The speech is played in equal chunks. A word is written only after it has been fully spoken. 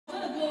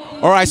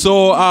All right,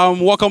 so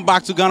welcome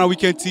back to Ghana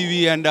Weekend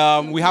TV,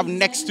 and we have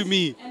next to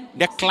me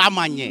the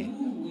Clamanye,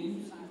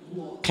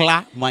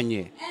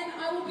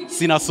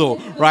 Cina Soul,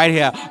 right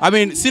here. I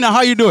mean, Cina,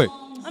 how you doing?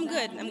 I'm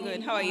good. I'm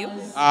good. How are you?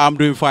 I'm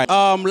doing fine.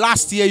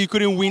 Last year you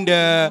couldn't win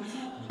the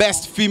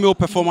Best Female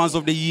Performance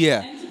of the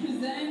Year.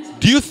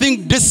 Do you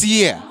think this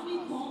year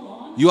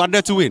you are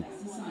there to win?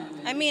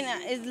 I mean,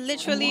 it's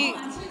literally.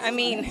 I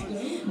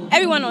mean,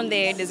 everyone on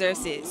there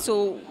deserves it.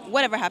 So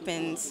whatever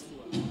happens,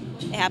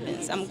 it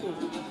happens. I'm cool.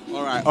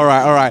 All right, all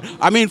right, all right.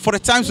 I mean, for the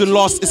times we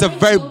lost, it's a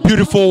very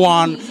beautiful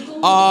one.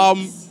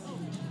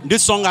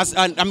 This song has,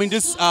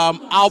 this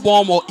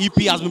album or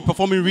EP has been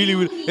performing really,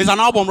 really. It's an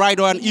album, right,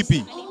 or an EP?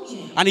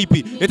 An EP.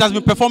 It has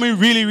been performing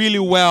really, really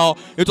well.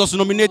 It was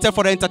nominated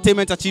for the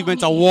Entertainment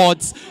Achievement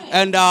Awards,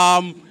 and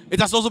it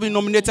has also been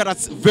nominated at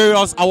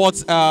various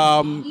awards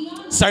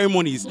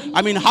ceremonies.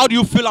 I mean, how do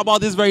you feel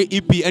about this very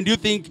EP, and do you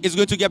think it's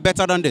going to get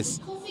better than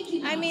this?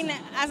 I mean,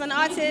 as an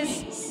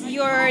artist,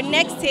 your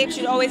next tape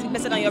should always be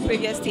better than your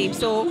previous tape.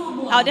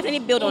 So I'll definitely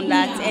build on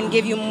that and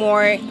give you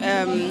more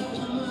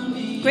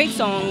great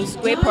songs,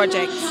 great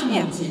projects.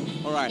 Yeah.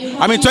 All right.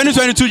 I mean,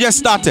 2022 just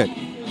started.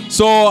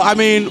 So, I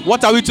mean,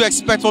 what are we to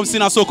expect from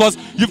Cina Soul? Because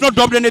you've not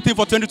dropped anything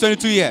for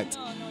 2022 yet.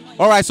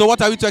 All right. So,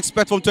 what are we to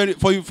expect from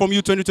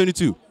you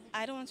 2022?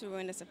 I don't want to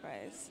ruin the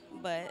surprise,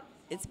 but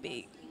it's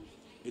big.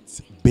 It's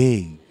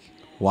big.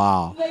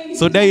 Wow.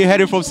 So there you heard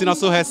it from Cina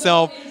Soul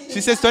herself.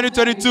 She says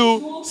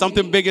 2022,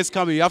 something big is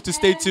coming. You have to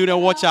stay tuned and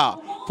watch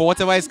out for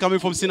whatever is coming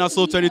from Cina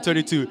Soul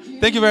 2022.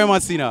 Thank you very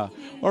much, Cina.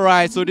 All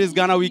right, so this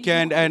Ghana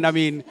Weekend, and I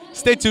mean,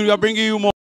 stay tuned. We are bringing you more.